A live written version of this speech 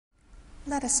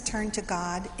Let us turn to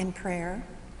God in prayer.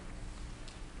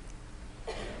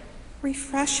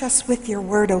 Refresh us with your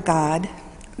word, O God.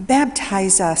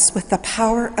 Baptize us with the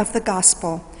power of the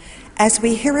gospel as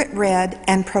we hear it read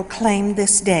and proclaimed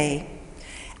this day.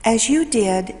 As you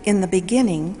did in the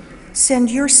beginning,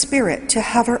 send your Spirit to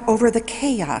hover over the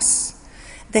chaos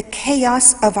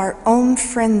of our own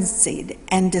frenzied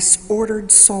and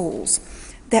disordered souls,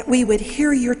 that we would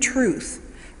hear your truth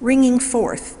ringing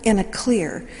forth in a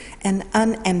clear and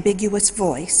unambiguous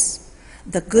voice,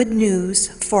 the good news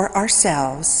for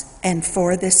ourselves and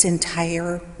for this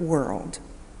entire world.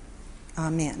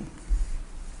 Amen.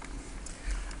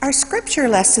 Our scripture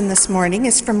lesson this morning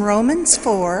is from Romans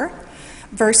 4,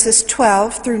 verses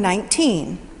 12 through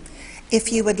 19.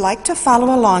 If you would like to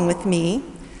follow along with me,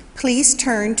 please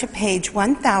turn to page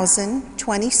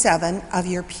 1027 of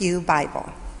your Pew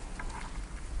Bible.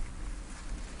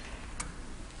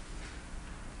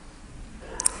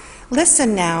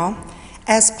 Listen now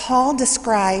as Paul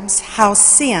describes how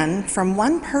sin from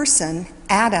one person,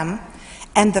 Adam,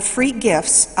 and the free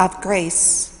gifts of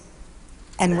grace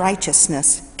and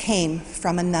righteousness came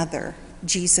from another,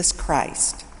 Jesus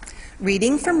Christ.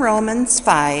 Reading from Romans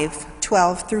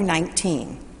 5:12 through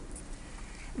 19.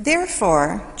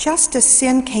 Therefore, just as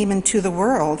sin came into the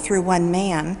world through one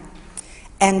man,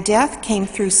 and death came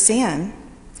through sin,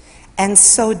 and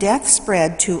so death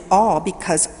spread to all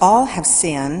because all have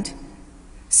sinned,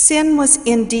 sin was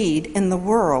indeed in the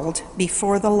world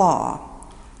before the law,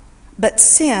 but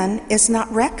sin is not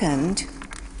reckoned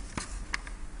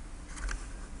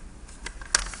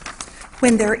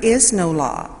when there is no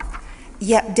law.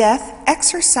 Yet death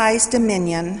exercised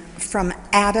dominion from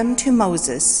Adam to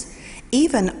Moses,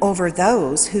 even over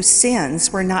those whose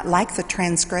sins were not like the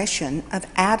transgression of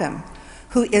Adam,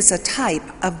 who is a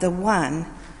type of the one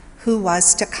who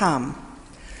was to come.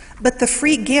 But the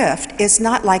free gift is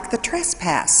not like the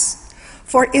trespass.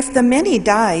 For if the many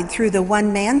died through the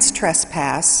one man's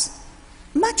trespass,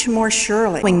 much more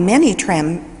surely many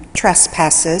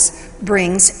trespasses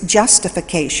brings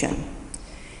justification.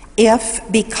 If,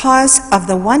 because of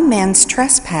the one man's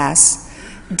trespass,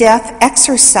 death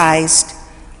exercised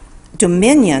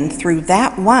dominion through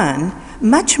that one,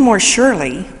 much more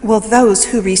surely will those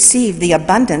who receive the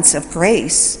abundance of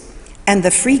grace and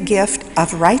the free gift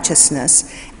of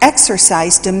righteousness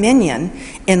exercise dominion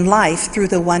in life through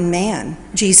the one man,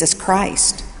 Jesus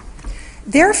Christ.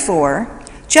 Therefore,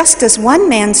 just as one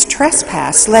man's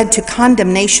trespass led to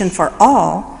condemnation for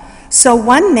all, so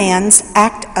one man's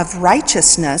act of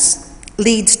righteousness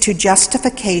leads to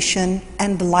justification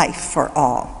and life for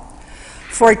all.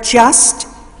 For just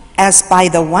as by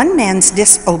the one man's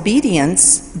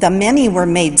disobedience the many were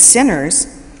made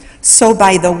sinners, so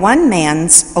by the one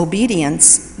man's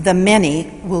obedience the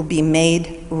many will be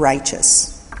made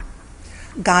righteous.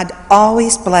 God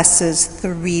always blesses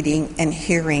the reading and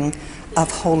hearing of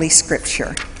Holy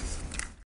Scripture.